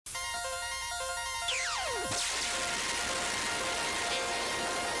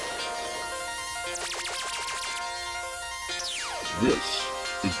This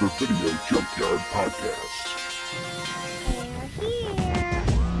is the Video Junkyard Podcast. They're here.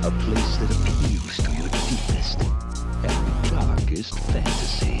 A place that appeals to your deepest and darkest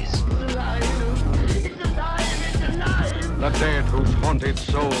fantasies. The dead whose haunted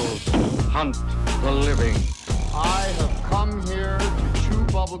souls hunt the living. I have come here to chew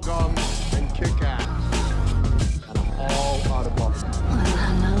bubblegum and kick ass. And I'm all out of bubblegum.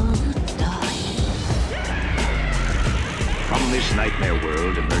 From this nightmare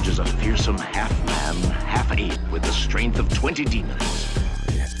world emerges a fearsome half-man, half-ape with the strength of 20 demons.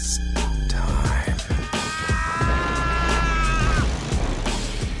 It's time.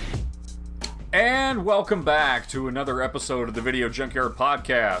 And welcome back to another episode of the Video Junkyard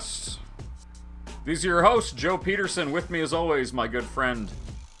Podcast. These are your hosts, Joe Peterson. With me as always, my good friend,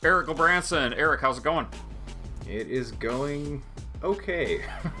 Eric O'Branson. Eric, how's it going? It is going okay.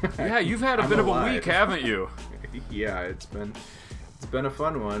 Yeah, you've had a bit of a week, haven't you? Yeah, it's been a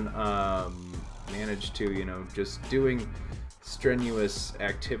fun one. Managed to, just doing strenuous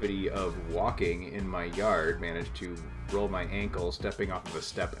activity of walking in my yard. Managed to roll my ankle, stepping off of a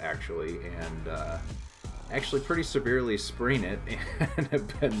step actually, and actually pretty severely sprain it. And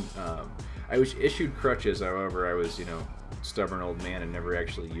have been. I was issued crutches. However, I was stubborn old man and never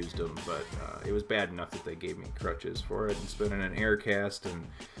actually used them. But it was bad enough that they gave me crutches for it. And it's been in an air cast and.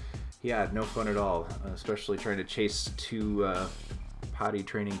 Yeah, no fun at all, especially trying to chase two potty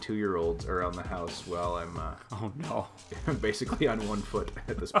training 2-year-olds around the house while I'm basically on one foot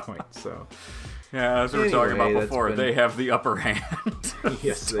at this point. So yeah, as we were talking about before, they have the upper hand.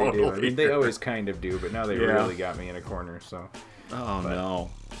 Yes, they do. I mean, they always kind of do, but now they really got me in a corner. So no.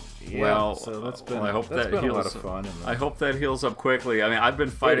 Yeah, well, so that's been I hope that been heals. A lot of fun. I hope that heals up quickly. I mean, I've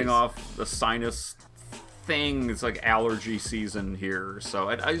been fighting off the sinus thing. It's like allergy season here, so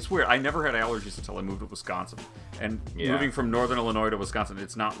it's weird. I never had allergies until I moved to Wisconsin, and moving from northern Illinois to Wisconsin,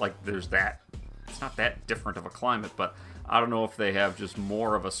 it's not like it's not that different of a climate, but I don't know if they have just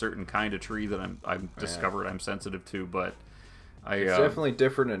more of a certain kind of tree that I'm discovered I'm sensitive to, but it's definitely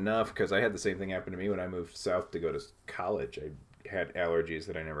different enough, because I had the same thing happen to me when I moved south to go to college. I had allergies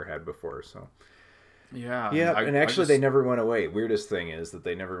that I never had before, so yeah, and actually they never went away. Weirdest thing is that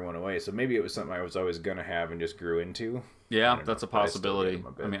they never went away. So maybe it was something I was always going to have and just grew into. Yeah, that's a possibility.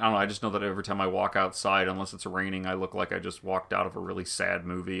 I mean, I don't know. I just know that every time I walk outside, unless it's raining, I look like I just walked out of a really sad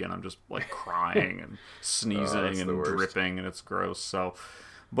movie, and I'm just like crying and sneezing and dripping, and it's gross. So,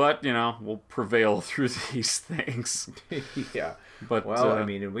 but we'll prevail through these things. Yeah. But I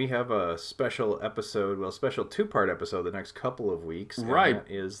mean, we have a special episode, special 2-part episode the next couple of weeks. Right. And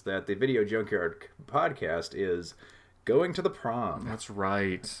that is that the Video Junkyard Podcast is going to the prom. That's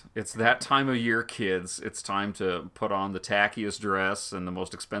right. It's that time of year, kids. It's time to put on the tackiest dress and the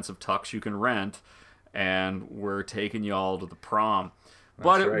most expensive tux you can rent, and we're taking y'all to the prom.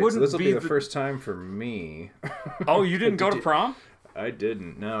 But That's it right. wouldn't so this will be the the first time for me. Oh, you didn't go to prom? I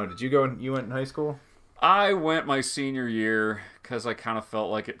didn't. No. Did you go? You went in high school? I went my senior year because I kind of felt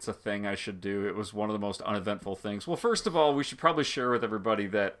like it's a thing I should do. It was one of the most uneventful things. Well, first of all, we should probably share with everybody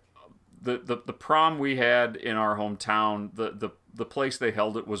that the prom we had in our hometown, the place they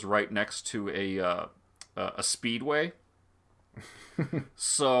held it was right next to a speedway.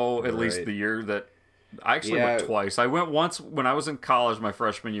 So at least the year that I actually went twice. I went once when I was in college, my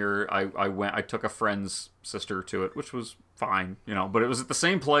freshman year. I took a friend's sister to it, which was fine, but it was at the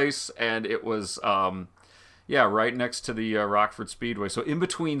same place, and it was right next to the Rockford Speedway. So in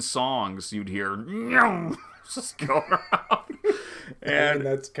between songs, you'd hear just go around. And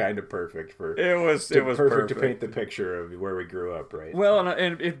that's kind of perfect for it was perfect to paint the picture of where we grew up, right? Well,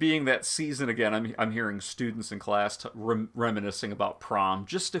 and it being that season again, I'm hearing students in class reminiscing about prom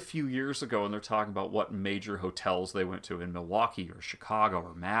just a few years ago, and they're talking about what major hotels they went to in Milwaukee or Chicago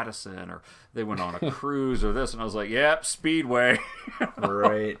or Madison, or they went on a cruise or this, and I was like, yep, Speedway.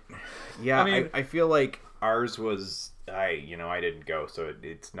 Right. Yeah, I mean, I feel like ours was, I didn't go, so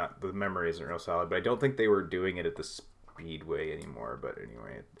it's not, the memory isn't real solid, but I don't think they were doing it at the Speedway anymore, but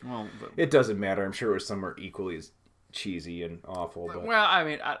anyway, it doesn't matter. I'm sure it was somewhere equally as cheesy and awful. But. Well, I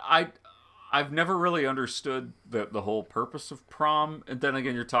mean, I've never really understood the whole purpose of prom, and then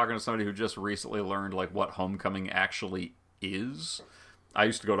again, you're talking to somebody who just recently learned like what homecoming actually is. I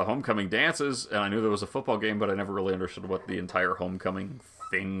used to go to homecoming dances, and I knew there was a football game, but I never really understood what the entire homecoming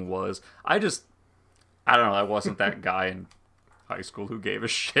thing was. I don't know, I wasn't that guy in high school who gave a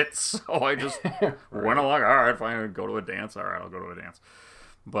shit, so I just went along, all right, fine, go to a dance, all right, I'll go to a dance.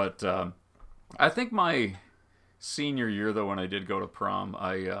 But I think my senior year, though, when I did go to prom,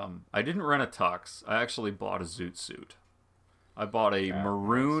 I didn't rent a tux. I actually bought a zoot suit. I bought a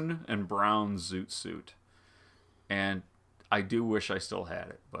maroon and brown zoot suit. And I do wish I still had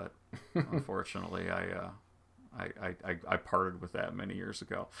it, but unfortunately, I parted with that many years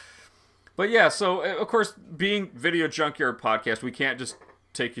ago. But yeah, so of course, being Video Junkyard Podcast, we can't just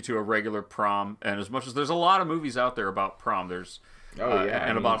take you to a regular prom. And as much as there's a lot of movies out there about prom, there's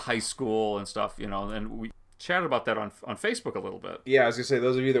about high school and stuff, and we chatted about that on Facebook a little bit. Yeah, I was gonna say,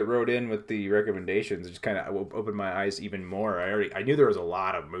 those of you that wrote in with the recommendations, it just kind of opened my eyes even more. I knew there was a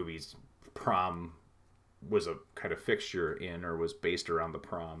lot of movies prom was a kind of fixture in, or was based around the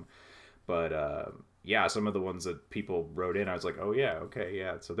prom, but yeah, some of the ones that people wrote in, I was like, oh yeah, okay,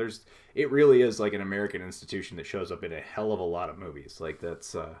 yeah. So it really is like an American institution that shows up in a hell of a lot of movies. Like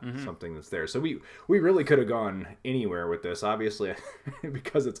that's something that's there. So we really could have gone anywhere with this. Obviously,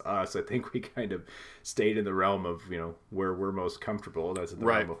 because it's us, I think we kind of stayed in the realm of, where we're most comfortable. That's in the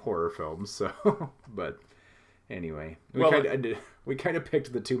realm of horror films. So, but anyway, we kind of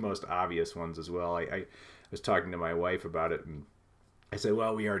picked the two most obvious ones as well. I was talking to my wife about it, and I said,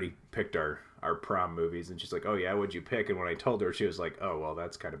 well, we already picked our prom movies, and she's like, oh yeah, what'd you pick? And when I told her, she was like, oh well,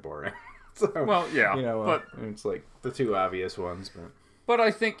 that's kind of boring. So, well, yeah, but it's like the two obvious ones. But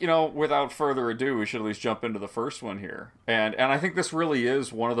I think, without further ado, we should at least jump into the first one here, and I think this really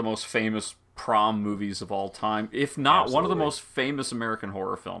is one of the most famous prom movies of all time, if not one of the most famous American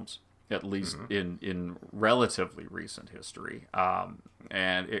horror films, at least in relatively recent history.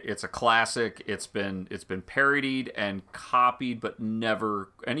 And it's a classic. It's been parodied and copied, but never,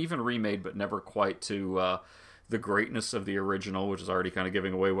 and even remade, but never quite to the greatness of the original, which is already kind of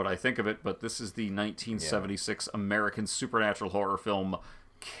giving away what I think of it. But this is the 1976 American supernatural horror film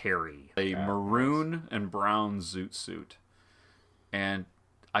Carrie, a maroon and brown zoot suit. And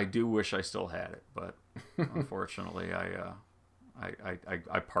I do wish I still had it, but unfortunately,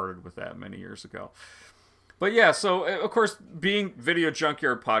 I parted with that many years ago. But yeah, so of course, being Video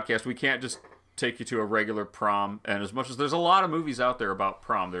Junkyard Podcast, we can't just take you to a regular prom. And as much as there's a lot of movies out there about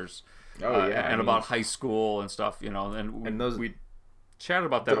prom, there's about high school and stuff, and we chatted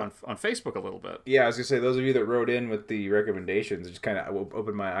about that on Facebook a little bit. Yeah, I was gonna say, those of you that wrote in with the recommendations, it just kind of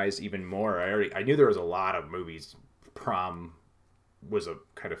opened my eyes even more. I knew there was a lot of movies prom was a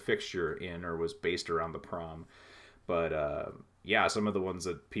kind of fixture in, or was based around the prom, but yeah, some of the ones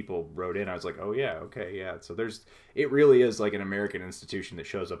that people wrote in, I was like, oh yeah, okay, yeah. So it really is like an American institution that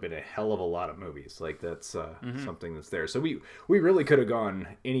shows up in a hell of a lot of movies. Like that's something that's there. So we really could have gone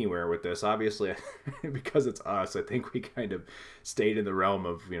anywhere with this. Obviously, because it's us, I think we kind of stayed in the realm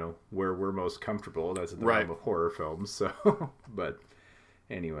of, where we're most comfortable. That's in the realm of horror films. So, but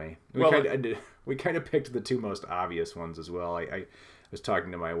anyway, we kind of picked the two most obvious ones as well. I was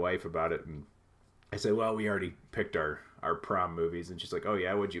talking to my wife about it, and I said, well, we already picked our prom movies, and she's like, oh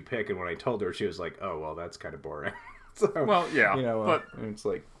yeah, what'd you pick? And when I told her, she was like, oh well, that's kind of boring. So, well, yeah, but it's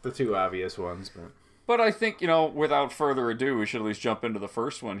like the two obvious ones. But I think, without further ado, we should at least jump into the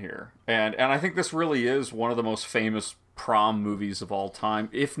first one here, and I think this really is one of the most famous prom movies of all time,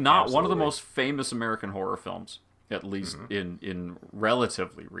 if not one of the most famous American horror films, at least in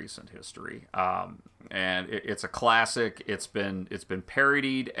relatively recent history. And it's a classic. It's been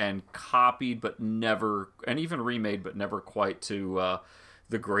parodied and copied, but never, and even remade, but never quite to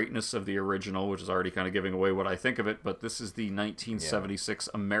the greatness of the original, which is already kind of giving away what I think of it. But this is the 1976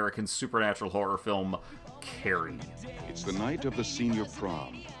 American supernatural horror film Carrie. It's the night of the senior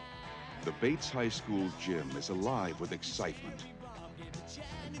prom. The Bates High School gym is alive with excitement.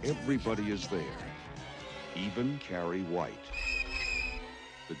 Everybody is there. Even Carrie White,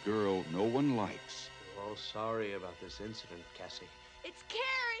 the girl no one likes. We're all sorry about this incident, Cassie. It's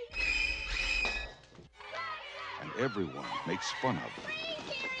Carrie! And everyone makes fun of.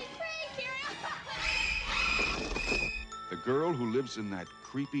 Carrie! The girl who lives in that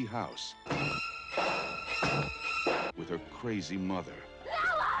creepy house with her crazy mother.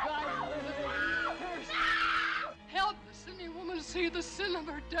 Help the sinning woman see the sin of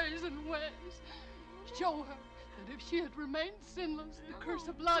her days and ways. Show her that if she had remained sinless, the curse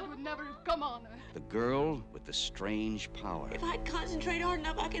of blood would never have come on her. The girl with the strange power. If I concentrate hard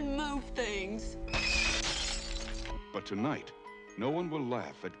enough, I can move things. But tonight, no one will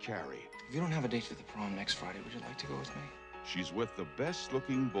laugh at Carrie. If you don't have a date for the prom next Friday, would you like to go with me? She's with the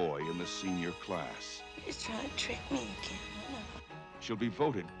best-looking boy in the senior class. He's trying to trick me again. She'll be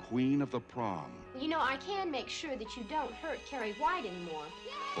voted queen of the prom. I can make sure that you don't hurt Carrie White anymore.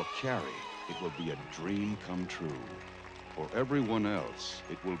 For Carrie, it will be a dream come true. For everyone else,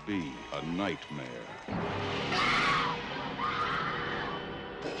 it will be a nightmare.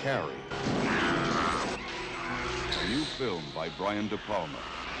 Carrie. A new film by Brian DePalma.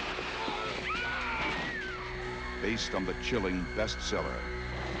 Based on the chilling bestseller.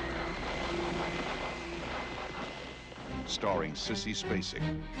 starring Sissy Spacek,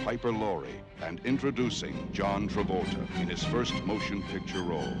 Piper Laurie, and introducing John Travolta in his first motion picture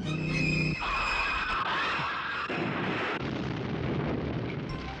role.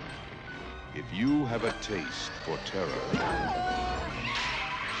 If you have a taste for terror,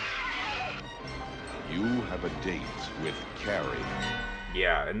 you have a date with Carrie.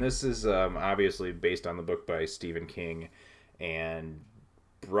 Yeah, and this is obviously based on the book by Stephen King and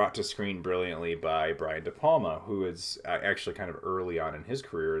brought to screen brilliantly by Brian DePalma, who is actually kind of early on in his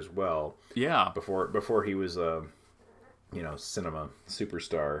career as well. Yeah. Before he was a cinema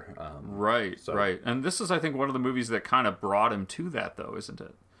superstar. Right. And this is, I think, one of the movies that kind of brought him to that, though, isn't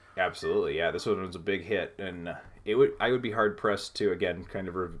it? Absolutely, yeah. This one was a big hit, and I would be hard pressed to, again, kind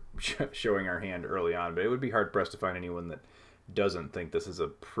of showing our hand early on, but it would be hard pressed to find anyone that doesn't think this is a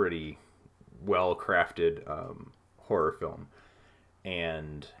pretty well crafted horror film.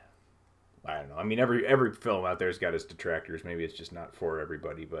 And I don't know. I mean, every film out there's got its detractors. Maybe it's just not for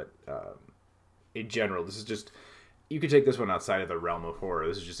everybody, but in general, this is just, you could take this one outside of the realm of horror.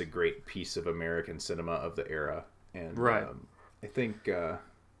 This is just a great piece of American cinema of the era, and right. I think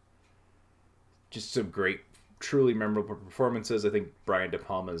just some great, truly memorable performances. I think Brian De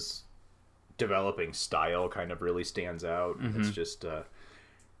Palma's developing style kind of really stands out. Mm-hmm. It's just and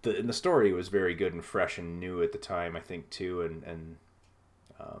the story was very good and fresh and new at the time, I think, too, and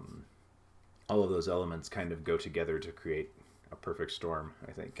all of those elements kind of go together to create a perfect storm,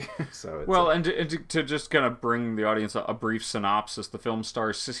 I think. So it's to just kind of bring the audience a brief synopsis, the film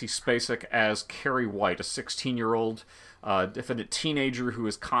stars Sissy Spacek as Carrie White, a 16-year-old defendant teenager who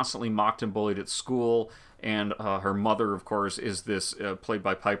is constantly mocked and bullied at school, and her mother, of course, is this, played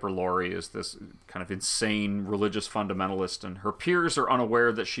by Piper Laurie, is this kind of insane religious fundamentalist, and her peers are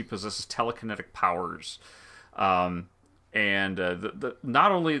unaware that she possesses telekinetic powers. And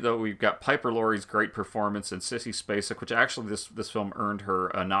not only, though, we've got Piper Laurie's great performance and Sissy Spacek, which actually this film earned her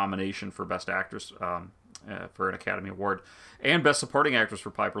a nomination for Best Actress for an Academy Award, and Best Supporting Actress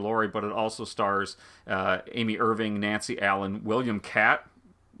for Piper Laurie, but it also stars Amy Irving, Nancy Allen, William Catt,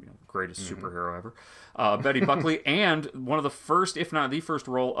 greatest superhero ever, Betty Buckley, and one of the first, if not the first,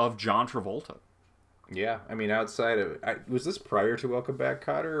 role of John Travolta. Yeah, I mean, outside of... was this prior to Welcome Back,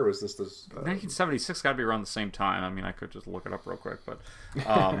 Kotter, or was this... 1976, got to be around the same time. I mean, I could just look it up real quick,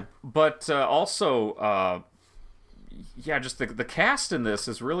 but... also, just the cast in this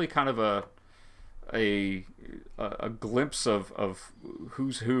is really kind of a glimpse of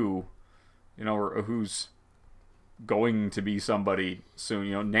who's who, or who's going to be somebody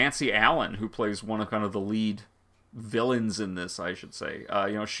soon. Nancy Allen, who plays one of kind of the lead villains in this, I should say.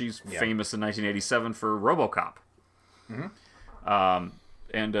 She's famous in 1987 for RoboCop. Mm-hmm.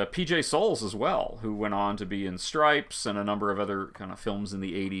 And PJ Soles as well, who went on to be in Stripes and a number of other kind of films in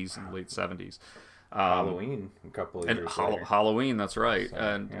the 80s and late 70s. Halloween, a couple of years later. Halloween, that's right. So,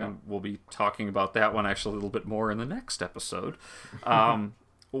 and we'll be talking about that one actually a little bit more in the next episode.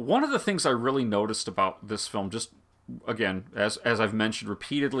 One of the things I really noticed about this film, just again, as I've mentioned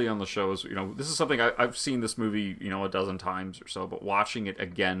repeatedly on the show, is, this is something I've seen this movie, a dozen times or so, but watching it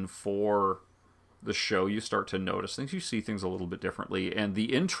again for the show, you start to notice things. You see things a little bit differently. And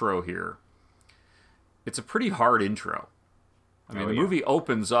the intro here, it's a pretty hard intro. I mean, the movie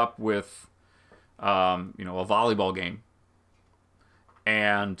opens up with, a volleyball game,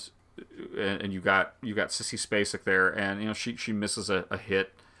 and you got Sissy Spacek there, and she misses a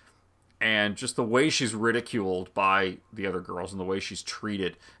hit. And just the way she's ridiculed by the other girls and the way she's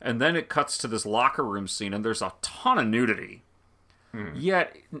treated. And then it cuts to this locker room scene, and there's a ton of nudity.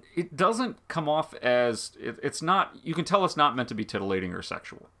 Yet, it doesn't come off as... It's not... You can tell it's not meant to be titillating or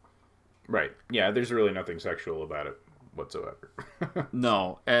sexual. Right. Yeah, there's really nothing sexual about it whatsoever.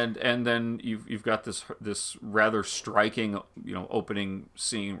 No. And then you've got this rather striking, opening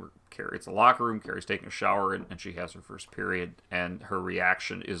scene where Carrie's in the locker room, Carrie's taking a shower, and she has her first period, and her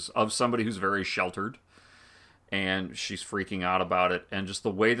reaction is of somebody who's very sheltered, and she's freaking out about it, and just the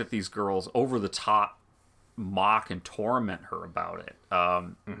way that these girls over the top mock and torment her about it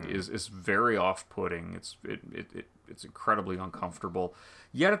is very off-putting. It's incredibly uncomfortable.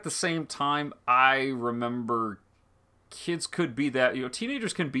 Yet at the same time, I remember kids could be that,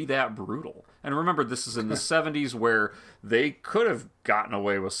 teenagers can be that brutal. And remember, this is in the 70s where they could have gotten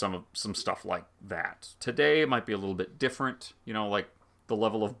away with some stuff like that. Today, it might be a little bit different. Like the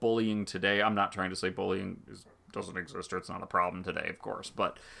level of bullying today. I'm not trying to say bullying doesn't exist or it's not a problem today, of course,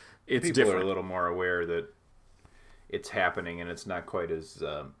 but it's People different. People are a little more aware that it's happening, and it's not quite as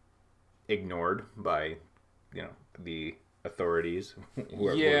ignored by, the authorities,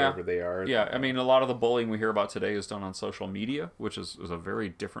 whoever they are. Yeah, I mean, a lot of the bullying we hear about today is done on social media, which is a very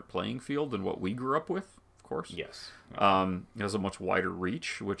different playing field than what we grew up with, of course. Yes. It has a much wider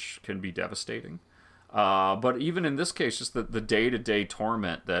reach, which can be devastating. But even in this case, just the day-to-day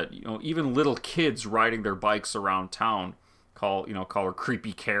torment that, you know, even little kids riding their bikes around town call her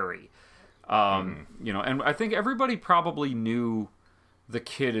Creepy Carrie. You know, and I think everybody probably knew the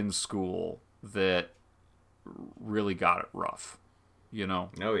kid in school that really got it rough, you know?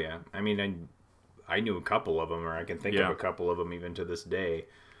 Oh, yeah. I mean, I knew a couple of them, or I can think of a couple of them even to this day.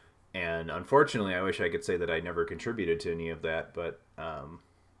 And unfortunately, I wish I could say that I never contributed to any of that, but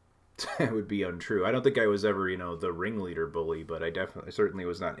it would be untrue. I don't think I was ever, you know, the ringleader bully, but I certainly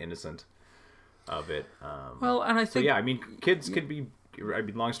was not innocent of it. Well, and I think... So, yeah, I mean, kids could be... I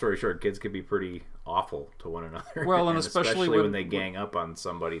mean, long story short, kids could be pretty awful to one another. Well, and especially when they gang up on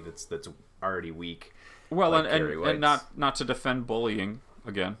somebody that's already weak. Well, like and not to defend bullying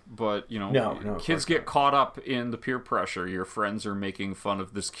again, but you know, no, kids get caught up in the peer pressure. Your friends are making fun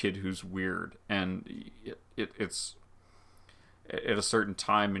of this kid who's weird, and it's at a certain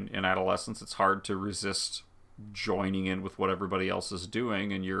time in adolescence, it's hard to resist joining in with what everybody else is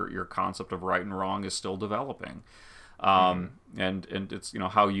doing, and your concept of right and wrong is still developing. And it's, you know,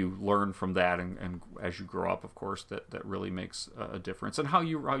 how you learn from that, and as you grow up, of course, that really makes a difference, and how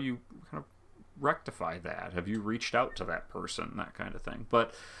you kind of rectify that. Have you reached out to that person, that kind of thing?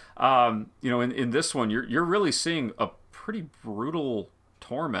 But you know, in this one, you're really seeing a pretty brutal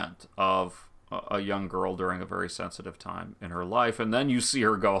torment of a young girl during a very sensitive time in her life, and then you see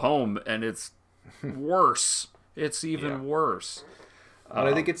her go home, and it's worse. It's even worse. But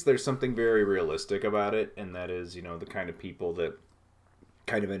I think there's something very realistic about it, and that is, you know, the kind of people that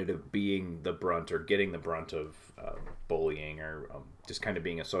kind of ended up being the brunt or getting the brunt of bullying, or just kind of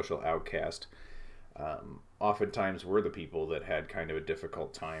being a social outcast. Oftentimes were the people that had kind of a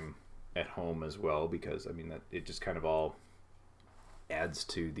difficult time at home as well, because, I mean, that it just kind of all adds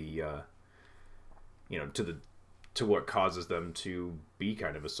to the, you know, to what causes them to be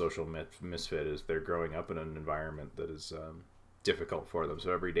kind of a social misfit, as they're growing up in an environment that is difficult for them.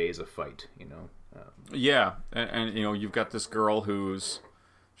 So every day is a fight, you know. Yeah, and you know, you've got this girl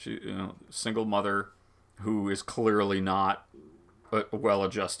single mother, who is clearly not well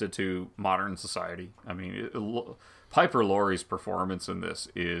adjusted to modern society. I mean, Piper Laurie's performance in this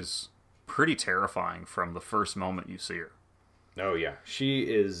is pretty terrifying from the first moment you see her. Oh yeah, she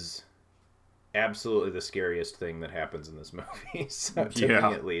is absolutely the scariest thing that happens in this movie, to me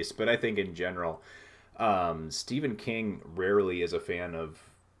at least. But I think in general, Stephen King rarely is a fan of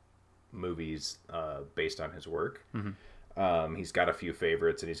movies based on his work. He's got a few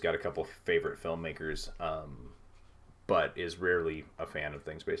favorites, and he's got a couple favorite filmmakers, but is rarely a fan of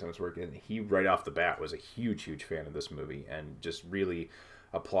things based on his work. And he, right off the bat, was a huge fan of this movie, and just really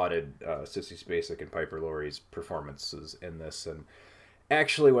applauded Sissy Spacek and Piper Laurie's performances in this, and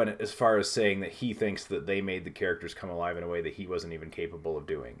actually went as far as saying that he thinks that they made the characters come alive in a way that he wasn't even capable of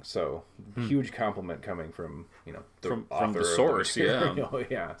doing. So huge compliment coming from, you know, the author from the source.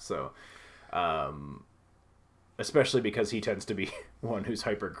 Yeah. So especially because he tends to be one who's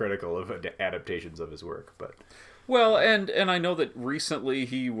hypercritical of adaptations of his work. But well, and I know that recently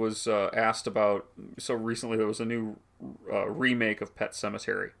he was asked about. So recently there was a new remake of Pet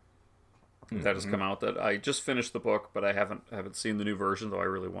Sematary that has come out. That I just finished the book, but I haven't seen the new version, though I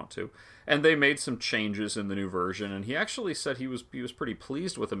really want to. And they made some changes in the new version, and he actually said he was pretty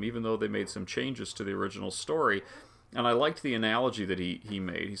pleased with them, even though they made some changes to the original story. And I liked the analogy that he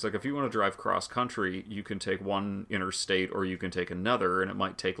made. He's like, if you want to drive cross country, you can take one interstate or you can take another, and it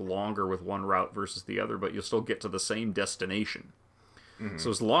might take longer with one route versus the other, but you'll still get to the same destination. So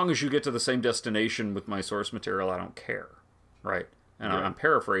as long as you get to the same destination with my source material, I don't care, right? And I'm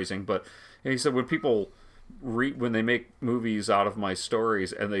paraphrasing, but he said when people when they make movies out of my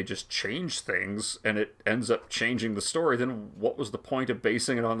stories and they just change things and it ends up changing the story, then what was the point of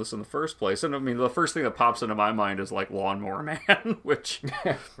basing it on this in the first place? And I mean, the first thing that pops into my mind is like Lawnmower Man, which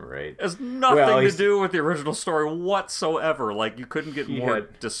has nothing to do with the original story whatsoever. Like, you couldn't get more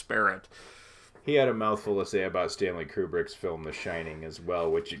disparate. He had a mouthful to say about Stanley Kubrick's film The Shining as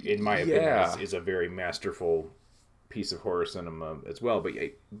well, which in my opinion is a very masterful piece of horror cinema as well.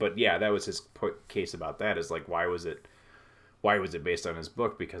 But yeah, that was his case about that, is like, why was it based on his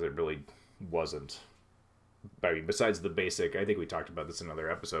book? Because it really wasn't. I mean, besides the basic, I think we talked about this in another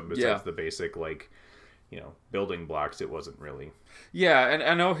episode, besides the basic, like, you know, building blocks, it wasn't really. Yeah, and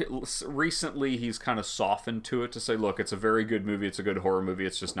I know recently he's kind of softened to it to say, look, it's a very good movie, it's a good horror movie,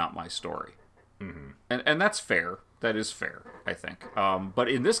 it's just not my story. And that's fair. That is fair, I think. But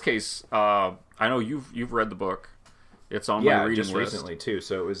in this case, I know you've read the book. It's on my reading list. Recently too.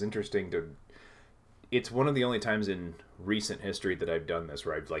 So it was interesting to. It's one of the only times in recent history that I've done this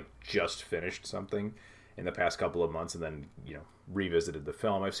where I've like just finished something, in the past couple of months, and then revisited the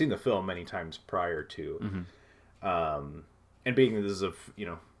film. I've seen the film many times prior to, and being that this is a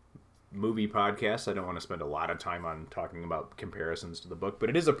movie podcast, I don't want to spend a lot of time on talking about comparisons to the book, but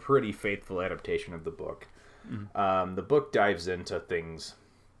it is a pretty faithful adaptation of the book. The book dives into things,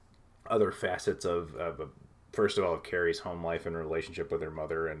 other facets of first of all, of Carrie's home life and relationship with her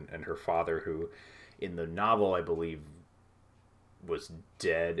mother and her father, who in the novel, I believe, was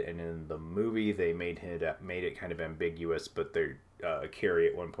dead, and in the movie they made it kind of ambiguous, but Carrie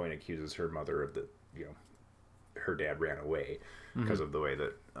at one point accuses her mother of her dad ran away because of the way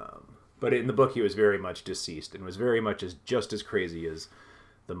that but in the book he was very much deceased and was very much just as crazy as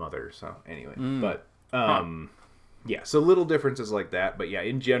the mother. So anyway, but yeah, so little differences like that, but yeah,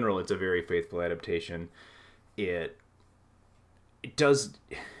 in general it's a very faithful adaptation. It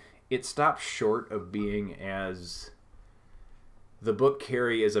stops short of being as... The book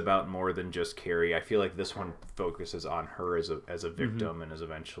Carrie is about more than just Carrie. I feel like this one focuses on her as a victim and is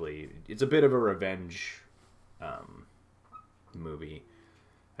eventually... It's a bit of a revenge movie,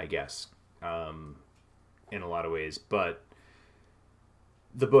 I guess, in a lot of ways. But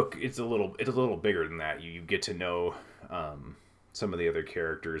the book, it's a little bigger than that. You get to know some of the other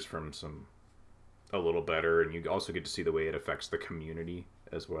characters a little better, and you also get to see the way it affects the community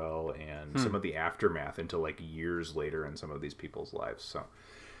as well, and some of the aftermath into like years later in some of these people's lives. So,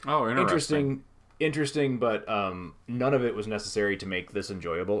 interesting, but none of it was necessary to make this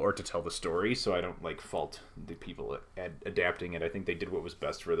enjoyable or to tell the story. So I don't fault the people adapting it. I think they did what was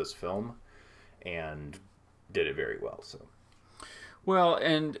best for this film, and did it very well. So, well,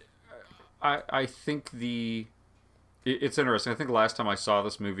 and I think it's interesting. I think last time I saw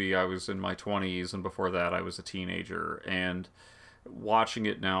this movie, I was in my 20s, and before that, I was a teenager, and watching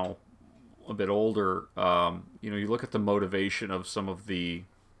it now a bit older, you look at the motivation of some of the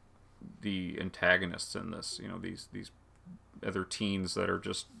antagonists in this, these other teens that are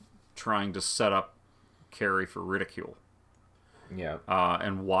just trying to set up Carrie for ridicule. Yeah.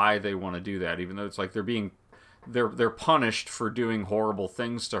 And why they want to do that, even though it's like they're punished for doing horrible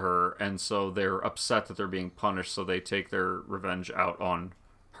things to her, and so they're upset that they're being punished, so they take their revenge out on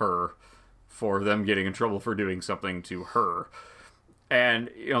her for them getting in trouble for doing something to her. And,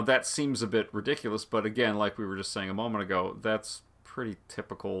 that seems a bit ridiculous, but again, like we were just saying a moment ago, that's pretty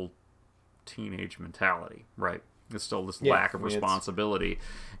typical teenage mentality, right? It's still this lack of responsibility.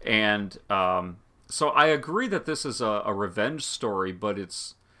 And so I agree that this is a revenge story, but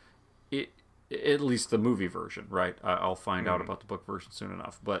it's at least the movie version, right? I'll find out about the book version soon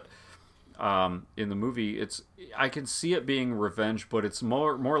enough. But in the movie, I can see it being revenge, but it's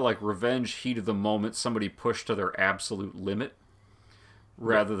more like revenge heat of the moment, somebody pushed to their absolute limit,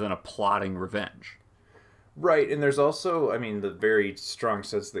 rather than a plotting revenge. Right, and there's also, the very strong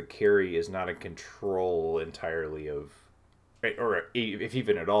sense that Carrie is not in control entirely of, or if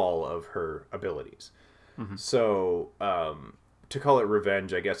even at all, of her abilities. So, to call it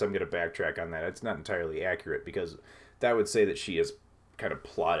revenge, I guess I'm going to backtrack on that. It's not entirely accurate, because that would say that she is kind of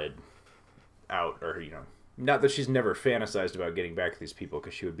plotted out, or, not that she's never fantasized about getting back to these people,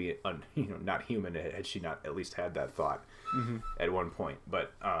 because she would be, not human had she not at least had that thought at one point.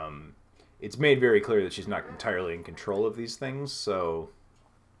 But it's made very clear that she's not entirely in control of these things. So,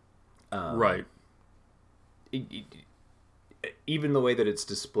 right. Even the way that it's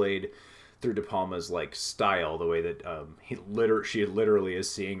displayed through DePalma's style, the way that she literally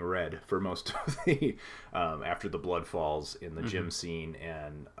is seeing red for most of the after the blood falls in the gym scene,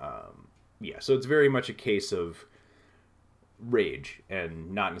 and so it's very much a case of rage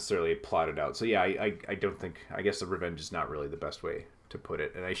and not necessarily plotted out. So yeah, I guess the revenge is not really the best way to put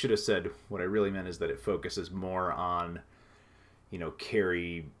it. And I should have said what I really meant is that it focuses more on,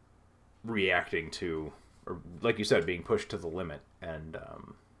 Carrie reacting to, or like you said, being pushed to the limit, and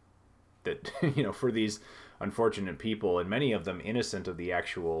that for these unfortunate people, and many of them innocent of the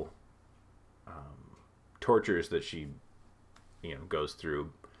actual tortures that she goes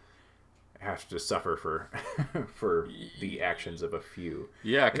through, has to suffer for the actions of a few.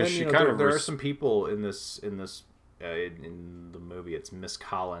 Yeah, because there are some people in the movie. It's Miss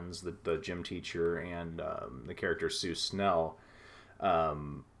Collins, the gym teacher, and the character Sue Snell,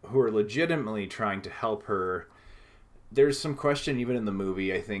 who are legitimately trying to help her. There's some question even in the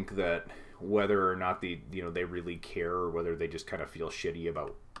movie, I think, that whether or not they really care, or whether they just kind of feel shitty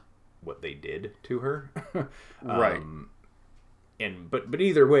about what they did to her. Right. But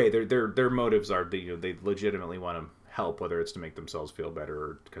either way, their motives are they legitimately want to help, whether it's to make themselves feel better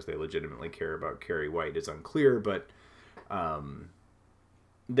or because they legitimately care about Carrie White is unclear, but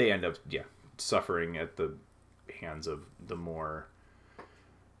they end up suffering at the hands of the more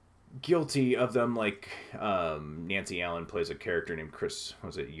guilty of them. Like Nancy Allen plays a character named Chris. I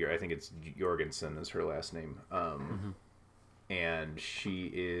think it's Jorgensen is her last name. And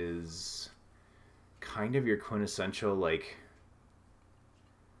she is kind of your quintessential, like,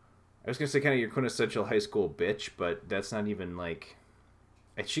 I was gonna say kind of your quintessential high school bitch, but that's not even like.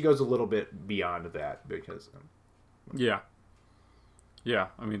 She goes a little bit beyond that because. Yeah.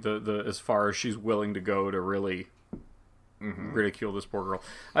 I mean, the as far as she's willing to go to really ridicule this poor girl.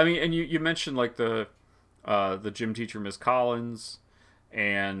 I mean, and you mentioned like the gym teacher Miss Collins,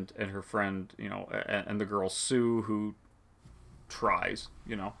 and her friend, you know, and the girl Sue who tries,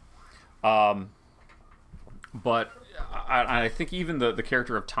 you know, but I think even the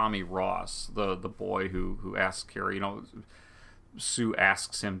character of Tommy Ross, the boy who asks Carrie, you know, Sue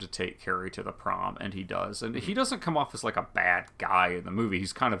asks him to take Carrie to the prom, and he does, and he doesn't come off as like a bad guy in the movie.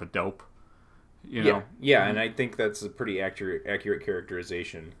 He's kind of a dope, you know. Yeah, and I think that's a pretty accurate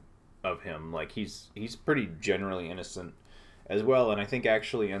characterization of him. Like he's pretty generally innocent as well, and I think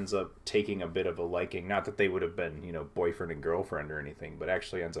actually ends up taking a bit of a liking. Not that they would have been, you know, boyfriend and girlfriend or anything, but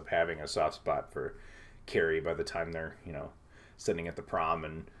actually ends up having a soft spot for Carrie by the time they're, you know, sitting at the prom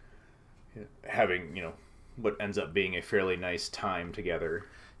and having, you know, what ends up being a fairly nice time together.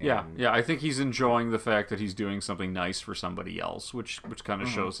 Yeah, I think he's enjoying the fact that he's doing something nice for somebody else, which kind of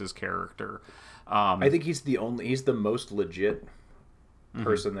shows his character. I think he's the most legit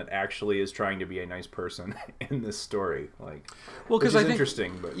person that actually is trying to be a nice person in this story. Like, well, because I think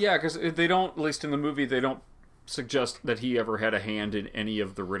interesting, but because they don't, at least in the movie, they don't suggest that he ever had a hand in any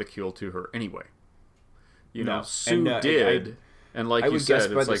of the ridicule to her anyway. You know, Sue did. And like you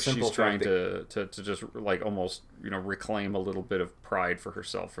said, it's like she's trying to just like almost, you know, reclaim a little bit of pride for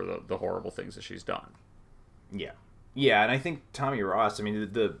herself for the horrible things that she's done. Yeah, and I think Tommy Ross, I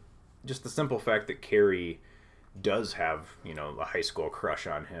mean, the simple fact that Carrie does have, you know, a high school crush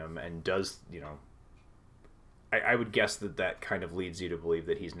on him and does, you know, I would guess that kind of leads you to believe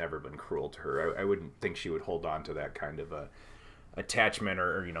that he's never been cruel to her. I wouldn't think she would hold on to that kind of a attachment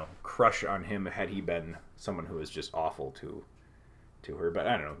or, you know, crush on him had he been someone who was just awful to her, but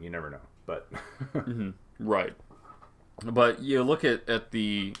I don't know. You never know. But right. But you look at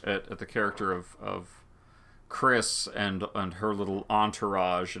the character of Chris and her little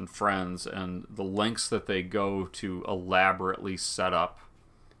entourage and friends, and the lengths that they go to elaborately set up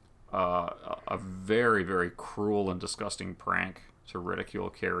a very, very cruel and disgusting prank to ridicule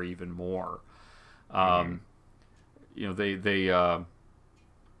Carrie even more. You know, they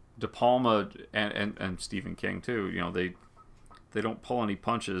DePalma and Stephen King too. You know, they don't pull any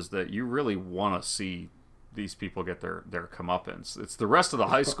punches that you really want to see these people get their comeuppance. It's the rest of the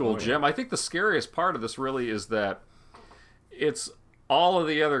high school gym. I think the scariest part of this really is that it's all of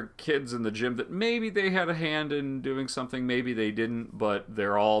the other kids in the gym that maybe they had a hand in doing something, maybe they didn't, but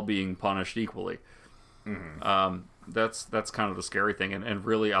they're all being punished equally. That's kind of the scary thing. And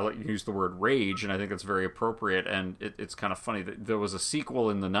really, I like you use the word rage, and I think it's very appropriate. And it's kind of funny that there was a sequel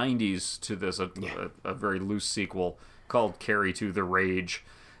in the 90s to this, a very loose sequel called Carrie to the Rage.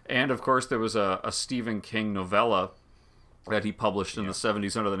 And of course there was a Stephen King novella that he published in the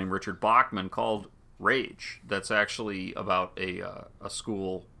 70s under the name Richard Bachman called Rage. That's actually about a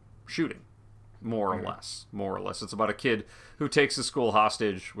school shooting, more or less. It's about a kid who takes a school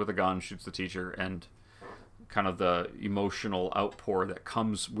hostage with a gun, shoots the teacher, and kind of the emotional outpour that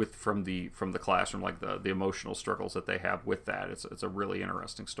comes from the classroom, like the emotional struggles that they have with that. It's a really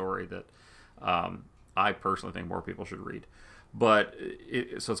interesting story that I personally think more people should read. But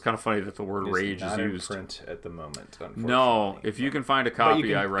so it's kind of funny that the word rage is used. Not in print at the moment, unfortunately. No, if you can find a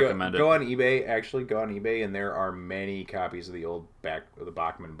copy, I recommend it. Go on eBay. Actually, go on eBay, and there are many copies of the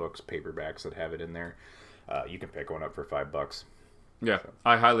Bachman books, paperbacks that have it in there. You can pick one up for $5. Yeah, so.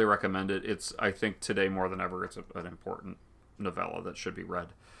 I highly recommend it. I think today more than ever, it's an important novella that should be read.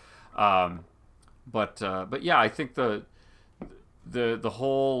 But yeah, I think the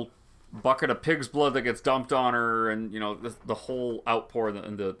whole bucket of pig's blood that gets dumped on her, and you know the whole outpour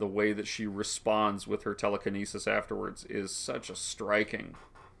and the way that she responds with her telekinesis afterwards is such a striking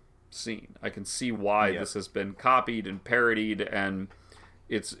scene. I can see why this has been copied and parodied, and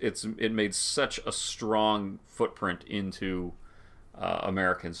it made such a strong footprint into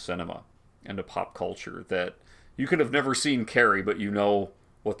American cinema and to pop culture that you could have never seen Carrie, but you know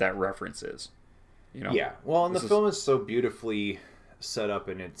what that reference is. You know? Yeah. Well, and the film is so beautifully set up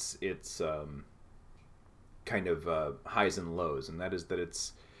in its kind of highs and lows, and that is that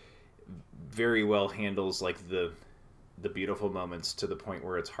it's very well handles like the beautiful moments to the point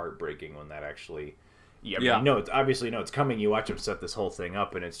where it's heartbreaking when that actually it's obviously it's coming. You watch them set this whole thing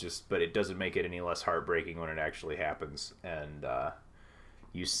up, and it's just, but it doesn't make it any less heartbreaking when it actually happens. And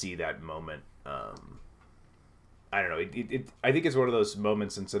you see that moment. I don't know. I think it's one of those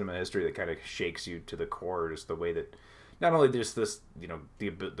moments in cinema history that kind of shakes you to the core. Just the way that, not only just this,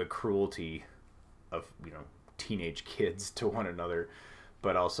 the cruelty of teenage kids to one another,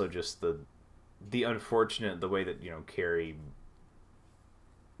 but also just the unfortunate, the way that Carrie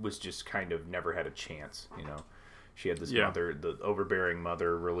was just kind of never had a chance. She had this mother, the overbearing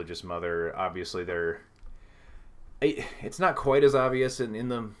mother, religious mother. Obviously, it's not quite as obvious in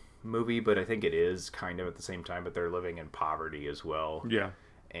the movie, but I think it is kind of at the same time. But they're living in poverty as well. Yeah,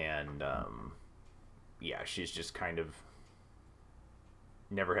 and she's just kind of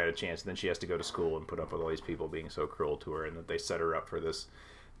never had a chance. And then she has to go to school and put up with all these people being so cruel to her, and that they set her up for this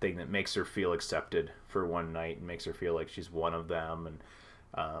thing that makes her feel accepted for one night and makes her feel like she's one of them, and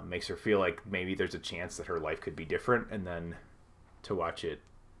makes her feel like maybe there's a chance that her life could be different, and then to watch it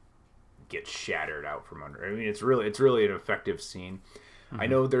get shattered out from under. I mean, it's really an effective scene. I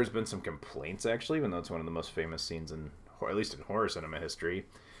know there's been some complaints, actually, even though it's one of the most famous scenes at least in horror cinema history.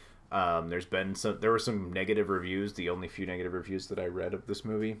 There were some negative reviews, the only few negative reviews that I read of this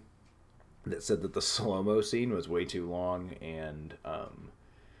movie, that said that the slow-mo scene was way too long, and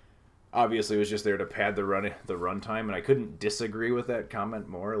obviously it was just there to pad the runtime, and I couldn't disagree with that comment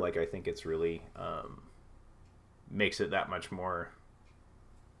more. Like, I think it's really makes it that much more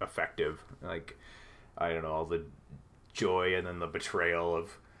effective. Like, I don't know, all the joy and then the betrayal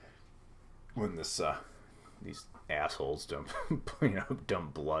of when these assholes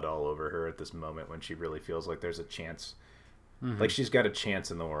dump blood all over her at this moment when she really feels like there's a chance, like she's got a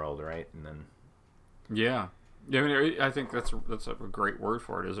chance in the world, right? And then I mean, I think that's a great word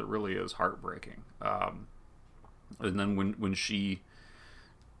for it. Is it really is heartbreaking. And then when she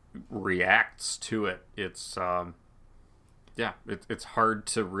reacts to it, it's it's hard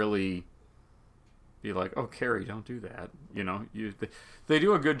to really be like, oh, Carrie, don't do that. They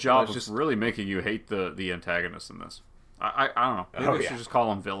do a good job of really making you hate the antagonists in this. I don't know. Maybe I should just call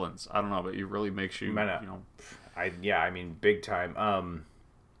them villains. I don't know, but it really makes you, I mean, big time.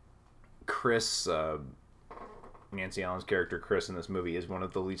 Chris, Nancy Allen's character Chris in this movie is one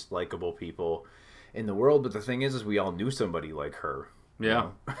of the least likable people in the world. But the thing is we all knew somebody like her. Yeah.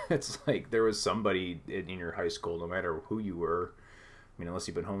 It's like there was somebody in your high school, no matter who you were. I mean, unless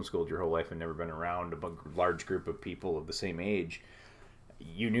you've been homeschooled your whole life and never been around a large group of people of the same age,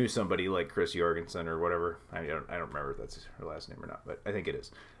 you knew somebody like Chris Jorgensen or whatever. I don't remember if that's her last name or not, but I think it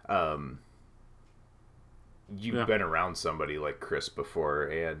is. You've been around somebody like Chris before,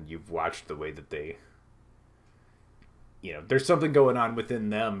 and you've watched the way that they, there's something going on within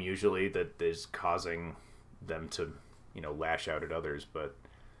them usually that is causing them to, lash out at others. But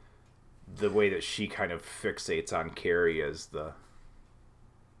the way that she kind of fixates on Carrie as the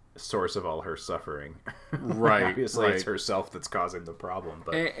source of all her suffering, right? Obviously, it's herself that's causing the problem.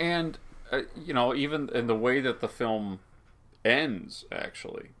 But and even in the way that the film ends,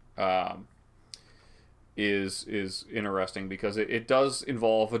 actually, is interesting because it does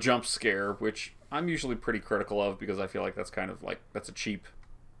involve a jump scare, which I'm usually pretty critical of because I feel like that's a cheap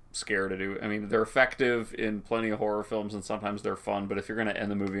scare to do. I mean, they're effective in plenty of horror films and sometimes they're fun, but if you're going to end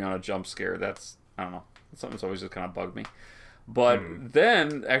the movie on a jump scare, that's, I don't know, it's something that's always just kind of bugged me. But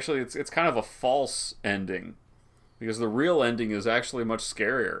then, actually, it's kind of a false ending because the real ending is actually much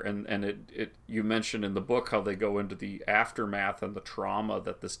scarier. And you mentioned in the book how they go into the aftermath and the trauma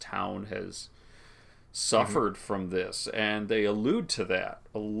that this town has suffered from this. And they allude to that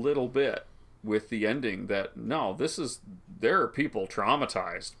a little bit with the ending that, no, there are people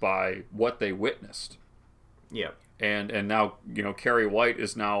traumatized by what they witnessed. Yeah. And now, Carrie White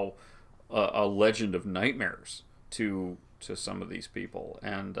is now a legend of nightmares to some of these people,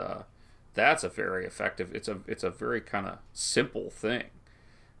 and that's a very effective. It's a very kind of simple thing,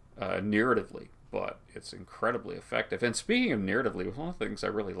 narratively, but it's incredibly effective. And speaking of narratively, one of the things I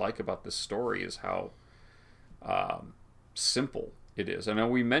really like about this story is how simple it is. I know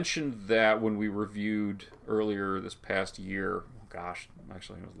we mentioned that when we reviewed earlier this past year. Oh gosh,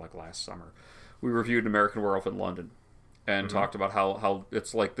 actually, it was like last summer. We reviewed American Werewolf in London. And talked about how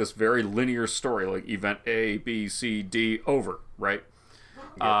it's like this very linear story, like event A, B, C, D, over, right?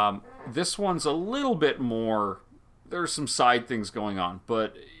 Yeah. This one's a little bit more, there's some side things going on,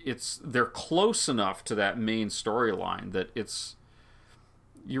 but they're close enough to that main storyline that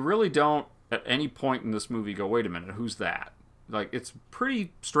you really don't at any point in this movie go, wait a minute, who's that? Like, it's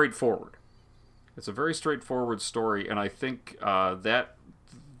pretty straightforward. It's a very straightforward story, and I think that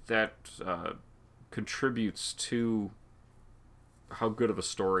contributes to how good of a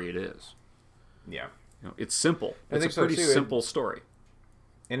story it is. Yeah. It's simple. It's a pretty simple story.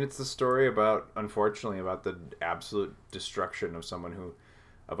 And it's the story unfortunately, about the absolute destruction of someone who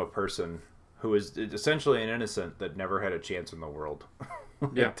of a person who is essentially an innocent that never had a chance in the world.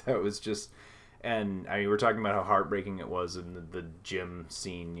 Yeah. That was just, and I mean, we're talking about how heartbreaking it was in the gym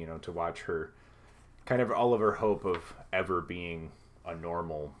scene, you know, to watch her, kind of all of her hope of ever being a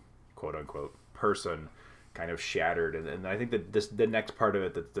normal, quote unquote, person kind of shattered. And I think that the next part of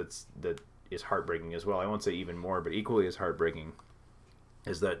it that is heartbreaking as well, I won't say even more, but equally as heartbreaking,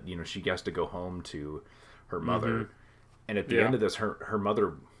 is that, you know, she has to go home to her mother. And at the end of this, her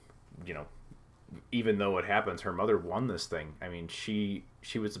mother, you know, even though it happens, her mother won this thing. I mean, she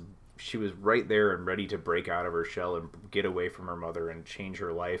was right there and ready to break out of her shell and get away from her mother and change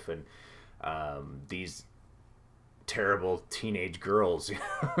her life. And these terrible teenage girls,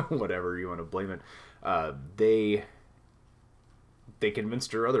 whatever you want to blame it, they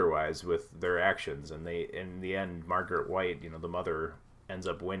convinced her otherwise with their actions. And they, in the end, Margaret White, you know, the mother, ends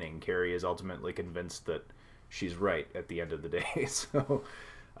up winning. Carrie is ultimately convinced that she's right at the end of the day. So,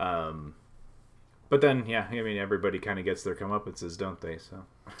 but then, yeah, I mean, everybody kind of gets their comeuppances, don't they? So,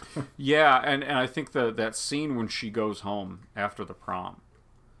 yeah, and I think that scene when she goes home after the prom,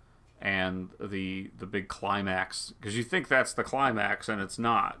 and the big climax, because you think that's the climax, and it's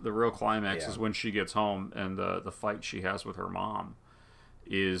not. The real climax is when she gets home, and the fight she has with her mom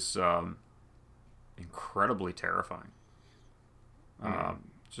is incredibly terrifying.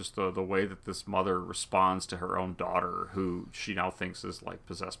 Just the way that this mother responds to her own daughter, who she now thinks is like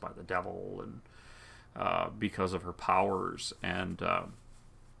possessed by the devil, and because of her powers, and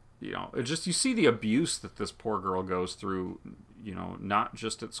you know, it just, you see the abuse that this poor girl goes through, you know, not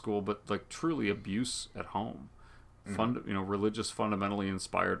just at school, but like truly abuse at home, you know, religious, fundamentally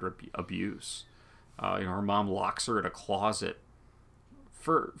inspired abuse. You know, her mom locks her in a closet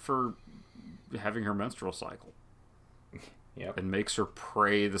for having her menstrual cycle. Yep. And makes her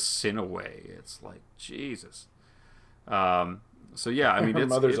pray the sin away. It's like, Jesus. So yeah, I mean, her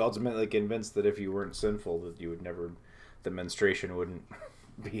mother's ultimately convinced that if you weren't sinful, that you would never, the menstruation wouldn't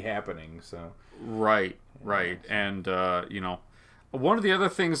be happening. So right. And you know, one of the other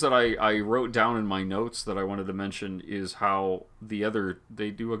things that I wrote down in my notes that I wanted to mention is how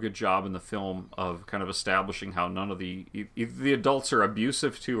they do a good job in the film of kind of establishing how none of the adults are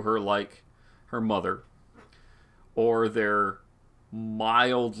abusive to her like her mother, or they're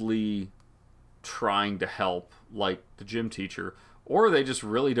mildly trying to help, like the gym teacher, or they just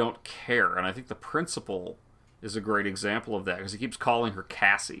really don't care. And I think the principal is a great example of that, because he keeps calling her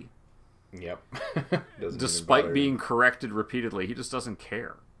Cassie. Yep. Despite being corrected repeatedly, he just doesn't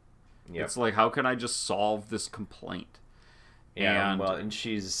care. Yep. It's like, how can I just solve this complaint? Yeah, and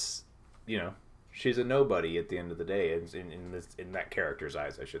she's, you know, she's a nobody at the end of the day, in that character's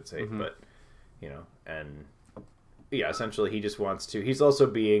eyes, I should say. But, you know, and yeah, essentially he just wants to, he's also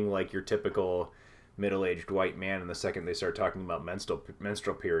being like your typical middle-aged white man, and the second they start talking about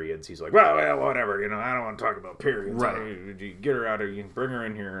menstrual periods, he's like, well, whatever, you know, I don't want to talk about periods. Right. You get her out, or you can bring her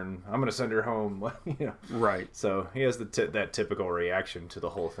in here, and I'm going to send her home. You know. Right. So he has that typical reaction to the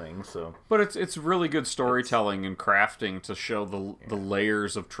whole thing. So, but it's really good storytelling and crafting to show the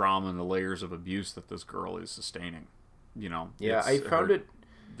layers of trauma and the layers of abuse that this girl is sustaining. You know. Yeah, I found it.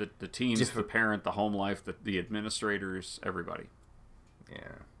 The teens, the parent, the home life, the administrators, everybody.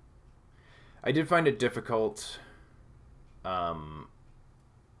 Yeah. I did find it difficult, and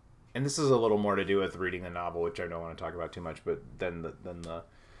this is a little more to do with reading the novel, which I don't want to talk about too much, but then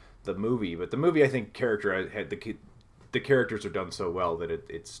the movie. But the movie, I think, the characters are done so well that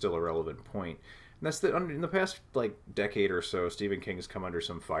it's still a relevant point. And that's that in the past like decade or so, Stephen King has come under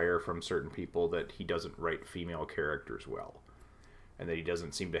some fire from certain people that he doesn't write female characters well, and that he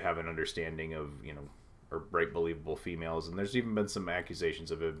doesn't seem to have an understanding of, you know, or write believable females. And there's even been some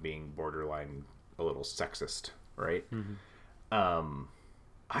accusations of it being borderline a little sexist, right?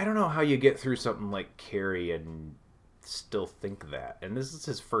 I don't know how you get through something like Carrie and still think that. And this is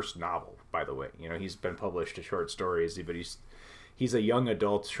his first novel, by the way. You know, he's been published to short stories, but he's a young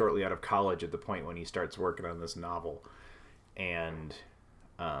adult shortly out of college at the point when he starts working on this novel. And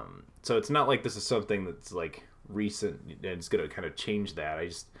so it's not like this is something that's like recent and it's going to kind of change that.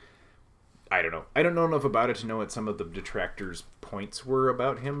 I don't know. I don't know enough about it to know what some of the detractors' points were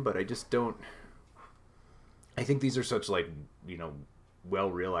about him, but I just don't. I think these are such, like, you know,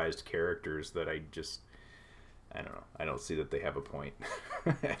 well-realized characters that I don't know. I don't see that they have a point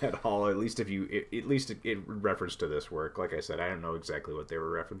at all. At least in reference to this work. Like I said, I don't know exactly what they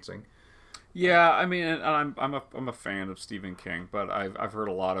were referencing. Yeah, I mean, and I'm a fan of Stephen King, but I've heard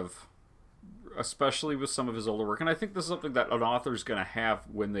a lot of, especially with some of his older work, and I think this is something that an author's going to have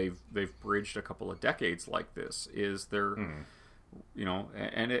when they've bridged a couple of decades like this, is they're, you know,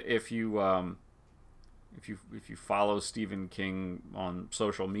 and if you if you follow Stephen King on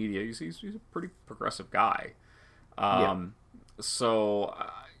social media, he's a pretty progressive guy. So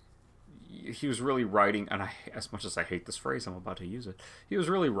he was really writing, and as much as I hate this phrase, I'm about to use it. He was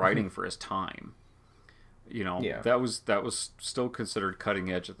really writing for his time. That was still considered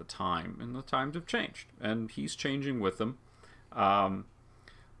cutting edge at the time, and the times have changed, and he's changing with them.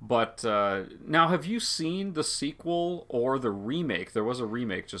 But now, have you seen the sequel or the remake? There was a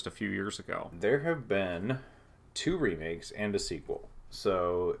remake just a few years ago. There have been 2 remakes and a sequel.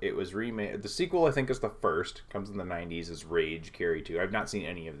 So it was remade. The sequel, I think, is the first. Comes in the 90s. Is Rage, Carrie 2. I've not seen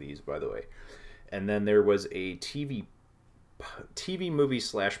any of these, by the way. And then there was a TV movie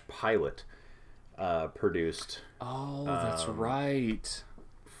 / pilot produced. Oh, that's right.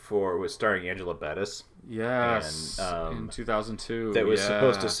 Was starring Angela Bettis. Yes, and, in 2002. That was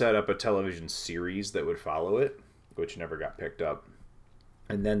supposed to set up a television series that would follow it, which never got picked up.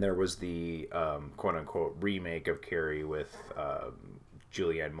 And then there was the quote-unquote remake of Carrie with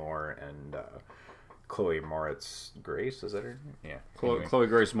Julianne Moore and Chloe Moritz Grace. Is that her name? Yeah. Chloe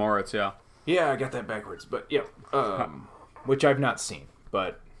Grace Moritz, yeah. Yeah, I got that backwards. But, yeah. Which I've not seen.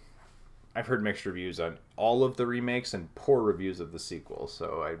 But I've heard mixed reviews on all of the remakes and poor reviews of the sequel.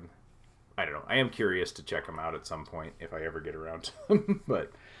 So I don't know. I am curious to check them out at some point if I ever get around to them.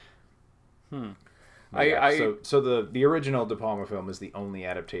 But... So the original DePalma film is the only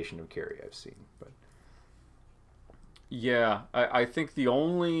adaptation of Carrie I've seen. But yeah, I think the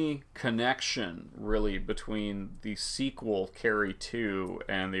only connection really between the sequel Carrie 2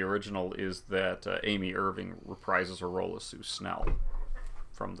 and the original is that Amy Irving reprises her role as Sue Snell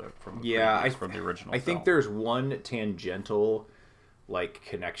from the original. I think there's one tangential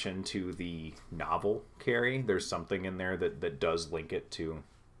connection to the novel Carrie. There's something in there that does link it to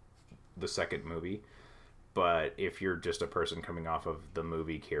the second movie. But if you're just a person coming off of the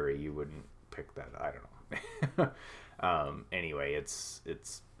movie Carrie, you wouldn't pick that. I don't know. Anyway, it's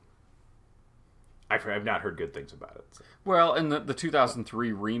I've not heard good things about it. So. Well, and the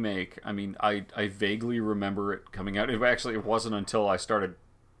 2003 remake, I mean, I vaguely remember it coming out. It wasn't until I started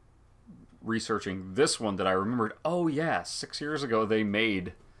researching this one that I remembered, oh yeah, 6 years ago they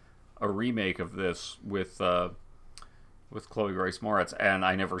made a remake of this with Chloe Grace Moritz, and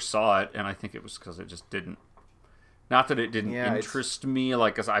I never saw it, and I think it was because it just didn't. Not that it didn't interest me,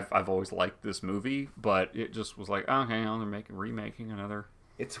 because I've always liked this movie, but it just was like, okay, they're remaking another.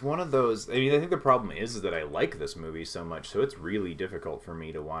 It's one of those. I mean, I think the problem is that I like this movie so much, so it's really difficult for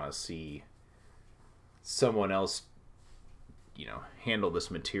me to want to see someone else, handle this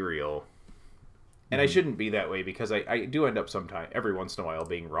material. And I shouldn't be that way because I do end up every once in a while,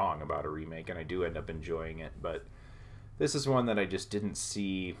 being wrong about a remake, and I do end up enjoying it, but. This is one that I just didn't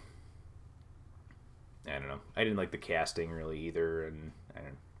see. I don't know. I didn't like the casting really either, and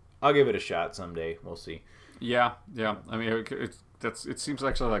I'll give it a shot someday. We'll see. Yeah. I mean, it seems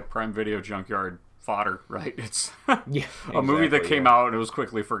actually like Prime Video Junkyard fodder, right? It's a movie that came out and it was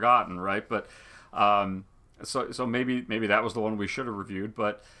quickly forgotten, right? But so maybe that was the one we should have reviewed.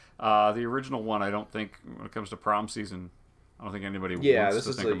 But the original one, I don't think when it comes to prom season. I don't think anybody wants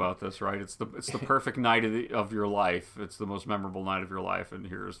to think about this, right? It's the perfect night of your life. It's the most memorable night of your life, and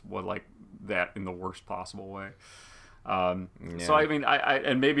here's what that in the worst possible way. So I mean,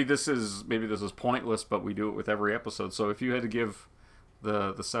 and maybe this is pointless, but we do it with every episode. So if you had to give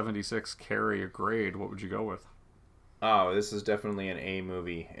the 76 Carrie a grade, what would you go with? Oh, this is definitely an A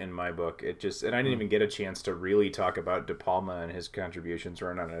movie in my book. And I didn't even get a chance to really talk about DePalma and his contributions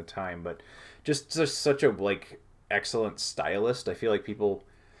run out of time, but just such a excellent stylist. I feel like people,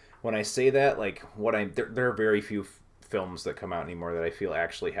 when I say that, there are very few films that come out anymore that I feel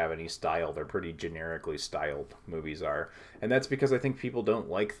actually have any style. They're pretty generically styled, movies are, and that's because I think people don't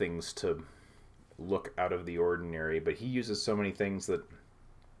like things to look out of the ordinary, but he uses so many things that,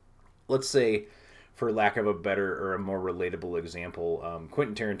 let's say, for lack of a better or a more relatable example,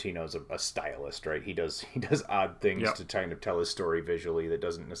 Quentin Tarantino's a stylist, right? He does odd things to kind of tell his story visually that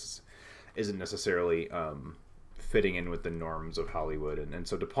isn't necessarily fitting in with the norms of Hollywood, and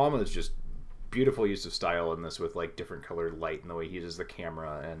so DePalma is just beautiful use of style in this with different colored light and the way he uses the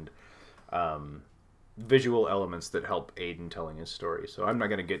camera and visual elements that help aid in telling his story. So I'm not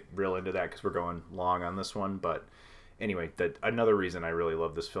going to get real into that because we're going long on this one, but anyway, another reason I really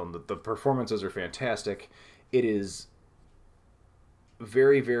love this film, the performances are fantastic. It is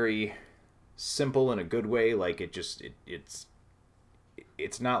very, very simple in a good way.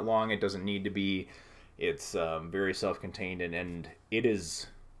 It's not long. It doesn't need to be. It's very self-contained, and it's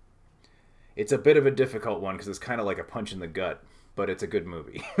a bit of a difficult one because it's kind of like a punch in the gut, but it's a good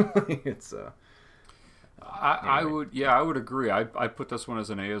movie. I would agree. I put this one as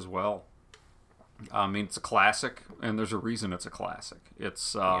an A as well. I mean, it's a classic, and there's a reason it's a classic.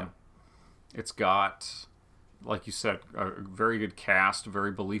 It's got, like you said, a very good cast,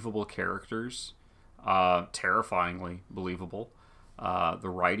 very believable characters, terrifyingly believable. The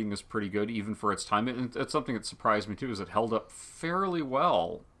writing is pretty good, even for its time. And it's something that surprised me, too, is it held up fairly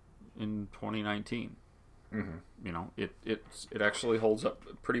well in 2019. Mm-hmm. You know, it actually holds up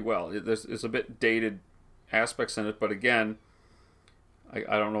pretty well. There's a bit dated aspects in it, but again,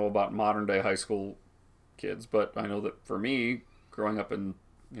 I don't know about modern day high school kids, but I know that for me, growing up in,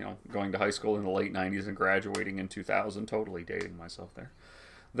 going to high school in the late 90s and graduating in 2000, totally dating myself there,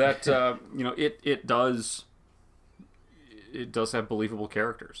 that, it does have believable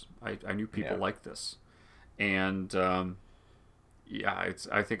characters. I knew people like this. And, I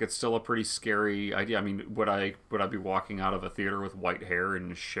think it's still a pretty scary idea. I mean, would I be walking out of a theater with white hair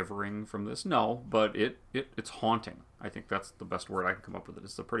and shivering from this? No, but it's haunting. I think that's the best word I can come up with.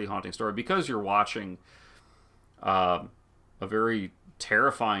 It's a pretty haunting story because you're watching a very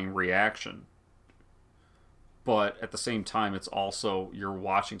terrifying reaction, but at the same time, it's also you're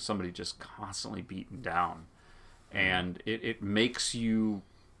watching somebody just constantly beaten down, and it makes you,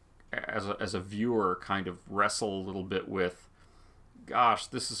 as a viewer, kind of wrestle a little bit with, gosh,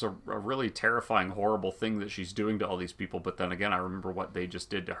 this is a really terrifying, horrible thing that she's doing to all these people. But then again, I remember what they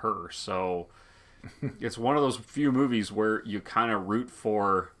just did to her. So it's one of those few movies where you kind of root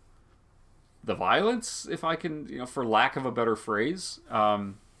for the violence, if I can, for lack of a better phrase.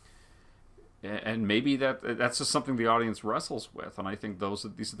 And maybe that's just something the audience wrestles with. And I think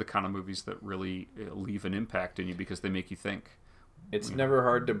these are the kind of movies that really leave an impact in you because they make you think. It's never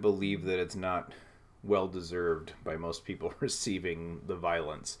hard to believe that it's not well-deserved by most people receiving the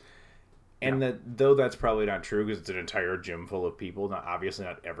violence. And that, though that's probably not true because it's an entire gym full of people, obviously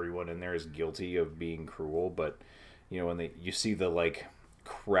not everyone in there is guilty of being cruel, but, when you see the,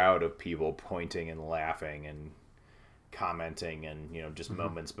 crowd of people pointing and laughing and commenting and, just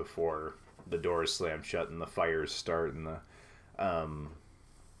moments before the doors slam shut and the fires start and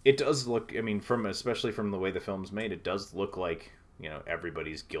it does look, especially from the way the film's made, it does look like,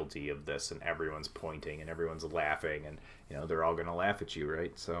 everybody's guilty of this and everyone's pointing and everyone's laughing and, they're all going to laugh at you,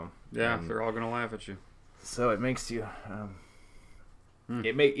 right? So yeah, they're all going to laugh at you. So it makes you,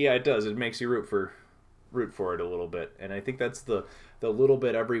 it does. It makes you root for it a little bit. And I think that's the little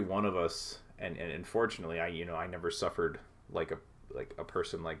bit every one of us, and unfortunately, I never suffered like a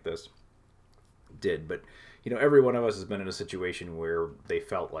person like this did, but, every one of us has been in a situation where they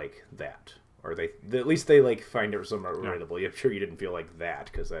felt like that. Or at least they find it somewhat relatable. I'm sure you didn't feel like that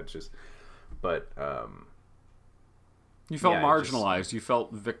because that's just, but you felt marginalized. You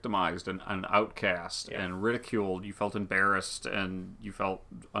felt victimized and outcast and ridiculed. You felt embarrassed and you felt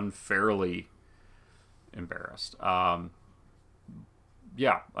unfairly embarrassed. I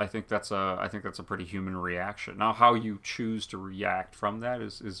think that's a pretty human reaction. Now, how you choose to react from that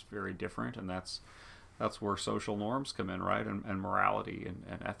is very different, and that's where social norms come in, right? And morality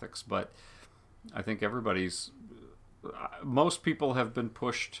and ethics, but. I think most people have been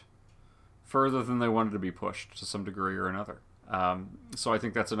pushed further than they wanted to be pushed to some degree or another. So I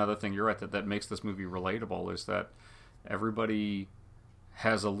think that's another thing you're right, that makes this movie relatable, is that everybody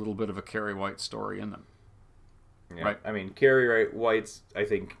has a little bit of a Carrie White story in them. Yeah. Right? I mean, Carrie White's, I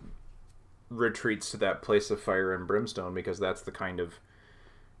think, retreats to that place of fire and brimstone because that's the kind of,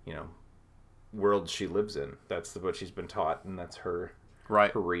 world she lives in. That's what she's been taught, and that's her...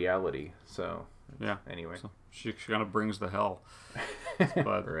 Right. Her reality. So yeah. Anyway, so she kind of brings the hell.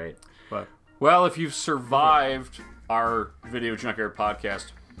 But, right. But well, if you've survived our Video Junkyard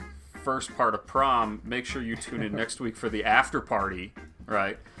podcast first part of Prom, make sure you tune in next week for the after party.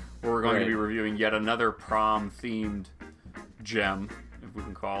 Right, where we're going to be reviewing yet another prom themed gem, if we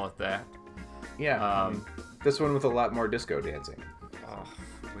can call it that. Yeah. This one with a lot more disco dancing. Oh,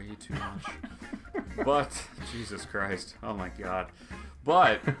 way too much. But Jesus Christ! Oh my God!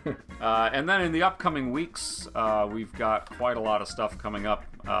 But and then in the upcoming weeks, we've got quite a lot of stuff coming up.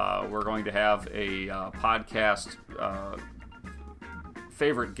 We're going to have a podcast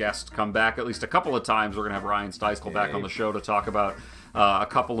favorite guest come back at least a couple of times. We're going to have Ryan Steiskel back on the show to talk about a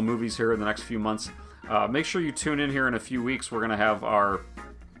couple of movies here in the next few months. Make sure you tune in here in a few weeks. We're going to have our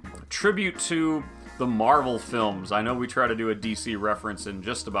tribute to the Marvel films. I know we try to do a DC reference in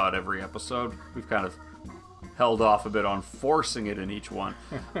just about every episode. We've kind of held off a bit on forcing it in each one.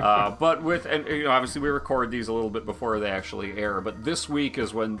 But obviously we record these a little bit before they actually air. But this week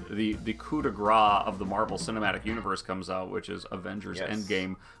is when the coup de grace of the Marvel Cinematic Universe comes out, which is Avengers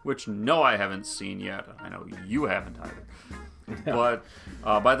Endgame, which I haven't seen yet. I know you haven't either. But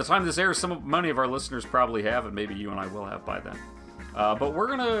by the time this airs, many of our listeners probably have, and maybe you and I will have by then. But we're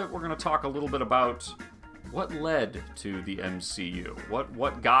gonna talk a little bit about what led to the MCU.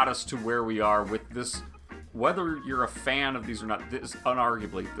 What got us to where we are with this. Whether you're a fan of these or not, this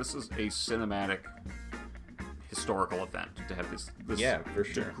unarguably this is a cinematic historical event to have this for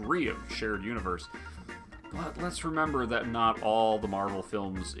sure. degree of shared universe. But let's remember that not all the Marvel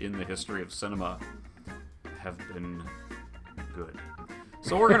films in the history of cinema have been good.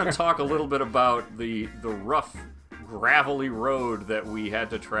 So we're going to talk a little bit about the rough, gravelly road that we had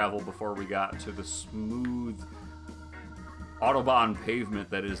to travel before we got to the smooth Autobahn pavement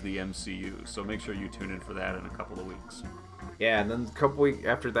that is the MCU. So make sure you tune in for that in a couple of weeks. Yeah, and then a couple weeks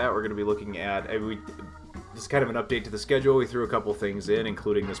after that, we're going to be looking at... this is kind of an update to the schedule. We threw a couple things in,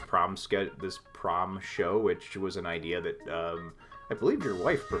 including this prom show, which was an idea that I believe your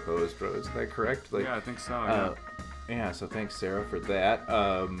wife proposed. Isn't that correct? Yeah, I think so. Yeah, so thanks, Sarah, for that.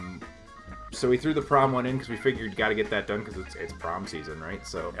 So we threw the prom one in because we figured you got to get that done because it's prom season, right?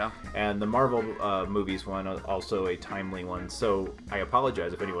 So yeah. And the Marvel movies one, also a timely one. So I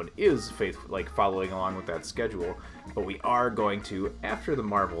apologize if anyone is following along with that schedule, but we are going to, after the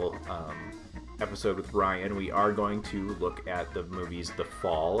Marvel episode with Ryan, we are going to look at the movies The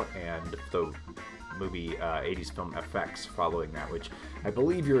Fall and the movie 80s film FX following that, which I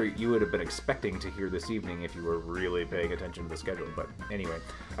believe you would have been expecting to hear this evening if you were really paying attention to the schedule. But anyway,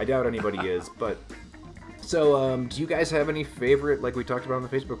 I doubt anybody is. But so do you guys have any favorite, like we talked about on the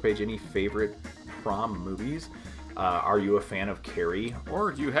Facebook page, any favorite prom movies? Are you a fan of Carrie?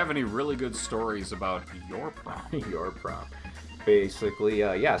 Or do you have any really good stories about your prom? Your prom. Basically,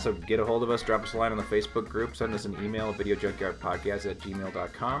 so get a hold of us, drop us a line on the Facebook group, send us an email,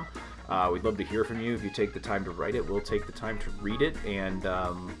 videojunkyardpodcast@gmail.com. We'd love to hear from you. If you take the time to write it, we'll take the time to read it. And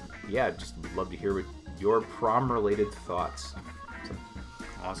just love to hear your prom-related thoughts. So.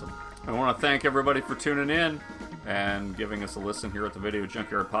 Awesome. I want to thank everybody for tuning in and giving us a listen here at the Video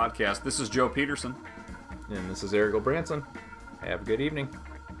Junkyard Podcast. This is Joe Peterson. And this is Eric O'Branson. Have a good evening.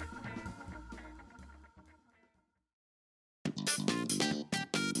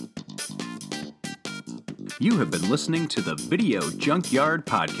 You have been listening to the Video Junkyard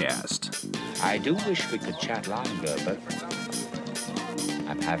Podcast. I do wish we could chat longer, but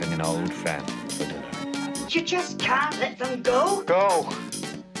I'm having an old friend for dinner. You just can't let them go. Go!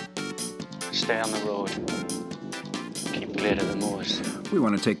 Stay on the road. Keep clear to the moors. We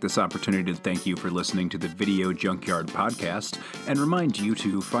want to take this opportunity to thank you for listening to the Video Junkyard Podcast and remind you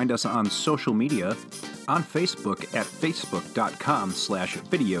to find us on social media on Facebook at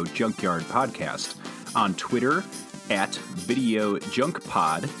facebook.com/Video Junkyard Podcast, on Twitter at Video Junk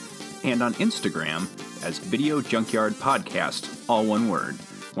Pod, and on Instagram as Video Junkyard Podcast, all one word.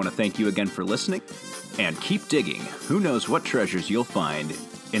 Want to thank you again for listening, and keep digging. Who knows what treasures you'll find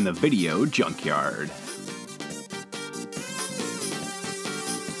in the Video Junkyard.